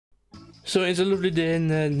So it's a lovely day in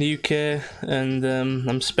the UK, and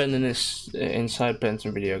I'm spending this inside playing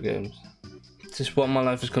some video games. It's just what my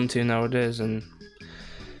life has come to nowadays, and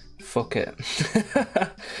fuck it.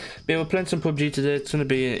 But yeah, we're playing some PUBG today. It's going to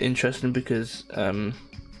be interesting because I've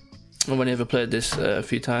only ever played this a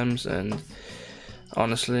few times, and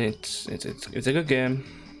honestly, it's a good game.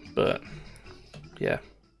 But yeah,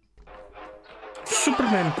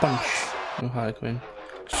 Superman punch. Oh hi, Queen.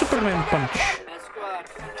 Superman punch.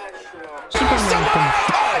 Superman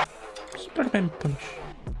punch. Superman punch.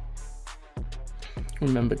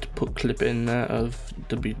 Remember to put clip in there of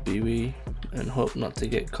WBW and hope not to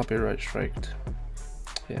get copyright striked.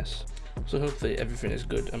 Yes. So hopefully everything is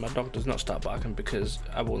good and my dog does not start barking, because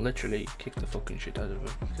I will literally kick the fucking shit out of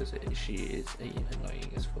her, because she is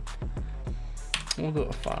annoying as fuck. We'll go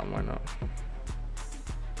to farm, why not?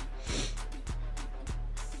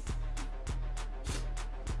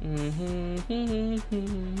 I'm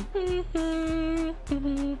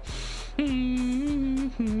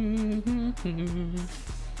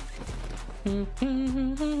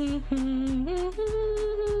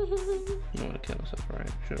gonna kill myself,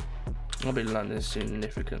 right? Sure. I'll be landing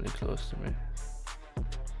significantly close to me.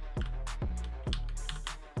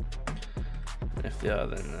 If they are,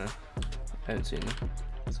 then I haven't seen them.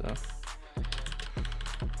 So.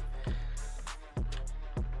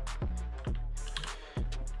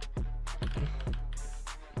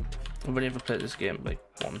 I've only ever played this game like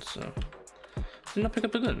once, so. Didn't I pick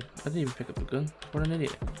up the gun? I didn't even pick up the gun. What an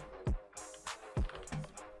idiot.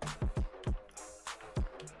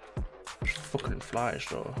 Fucking flies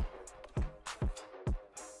though.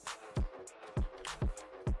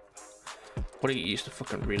 What do you get used to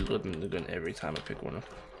fucking reloading the gun every time I pick one up?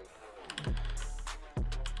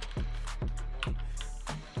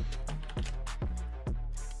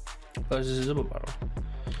 Oh, is this a double barrel?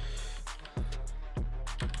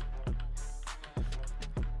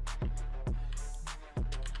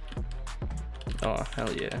 Oh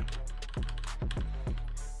hell yeah.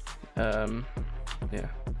 Yeah.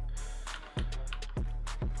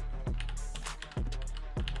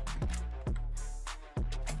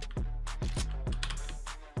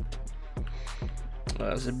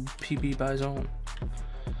 That's a PB by zone.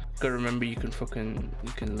 Gotta remember you can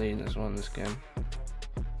lean as well in this game.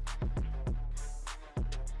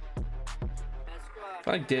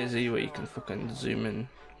 I like DayZ where you can fucking zoom in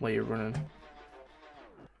while you're running.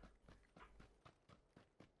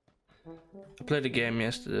 I played a game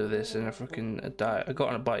yesterday of this and I died. I got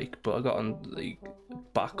on a bike, but I got on like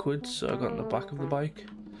backwards, so I got on the back of the bike.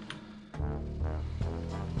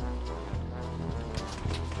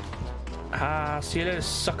 Ah, see you later,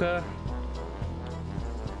 sucker.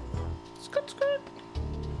 Scoot, scoot.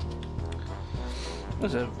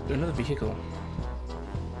 There's another vehicle.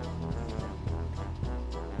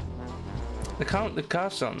 The car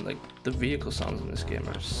sound, like the vehicle sounds in this game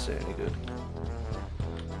are certainly good.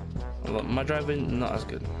 Although my driving not as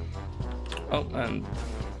good. Oh, and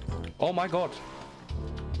oh my god.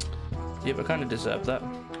 Yeah, but I kind of deserved that.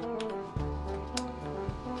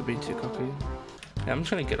 For being too cocky. Yeah, I'm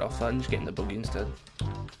just gonna get off that and just get in the buggy instead.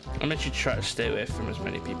 I'm actually trying to stay away from as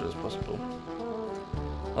many people as possible.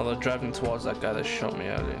 Although driving towards that guy that shot me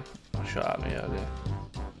earlier, or shot at me earlier,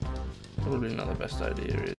 probably not the best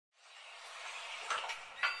idea, really.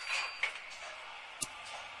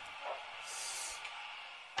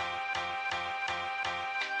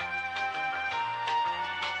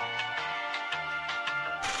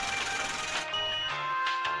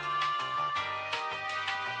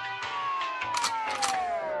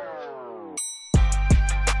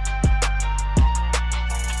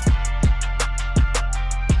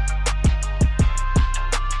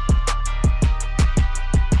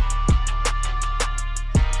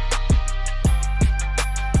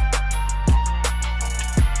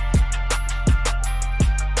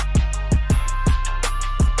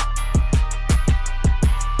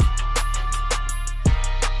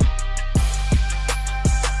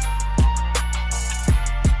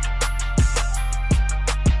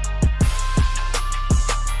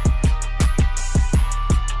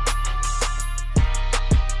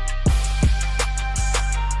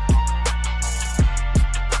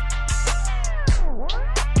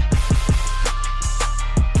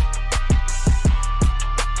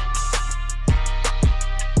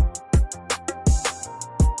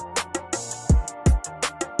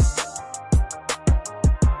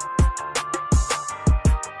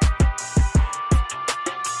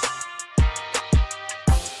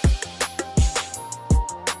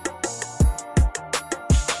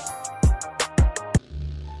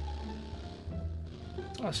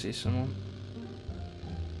 I see someone.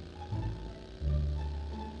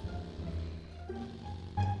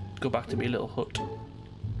 go back to my little hut.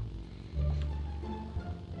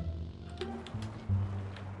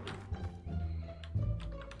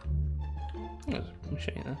 There's a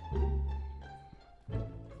machine there.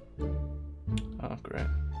 Oh, great.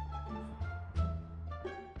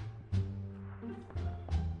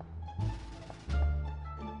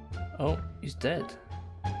 Oh, he's dead.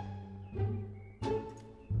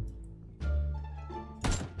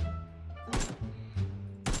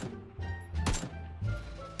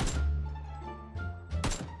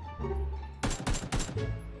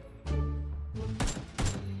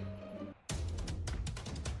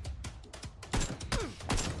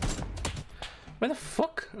 Where the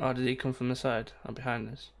fuck? Oh, did he come from the side? Or behind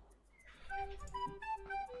us?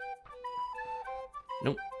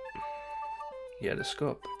 Nope. He had a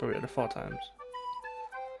scope. Probably had it 4 times.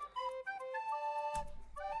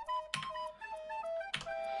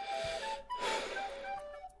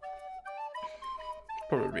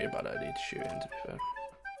 Probably a bad idea to shoot him, to be fair.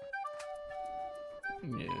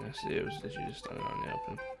 Yeah, see, it was literally just standing out in the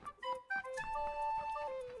open.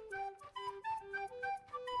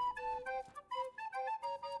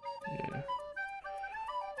 Yeah.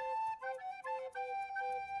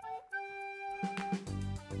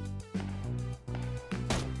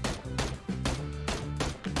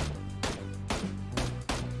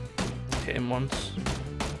 Hit him once.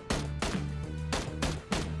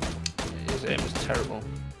 His aim is terrible.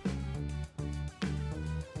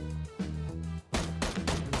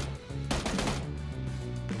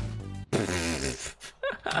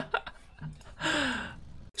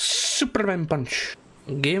 Superman punch.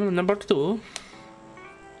 Game number 2.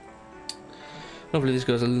 Hopefully this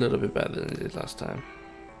goes a little bit better than it did last time.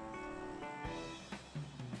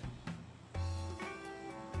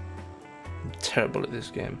 I'm terrible at this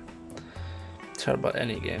game. Terrible at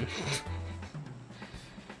any game.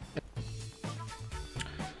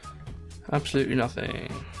 Absolutely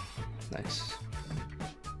nothing. Nice.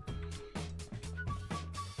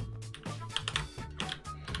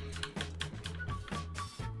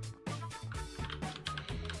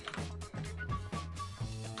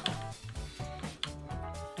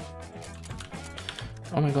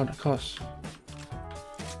 Oh my god, of course.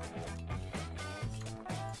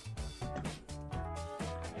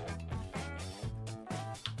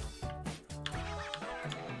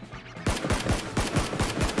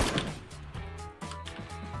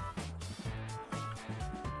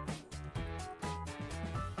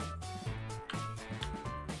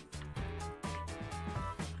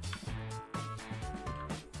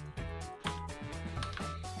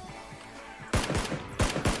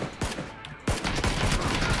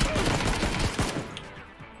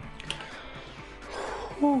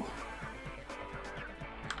 Whew.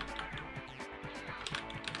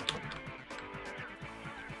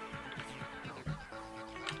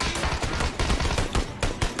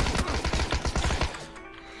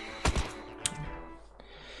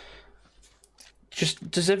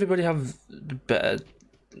 Just, does everybody have better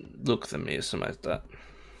look than me or something like that?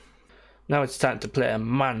 Now it's time to play a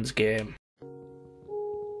man's game.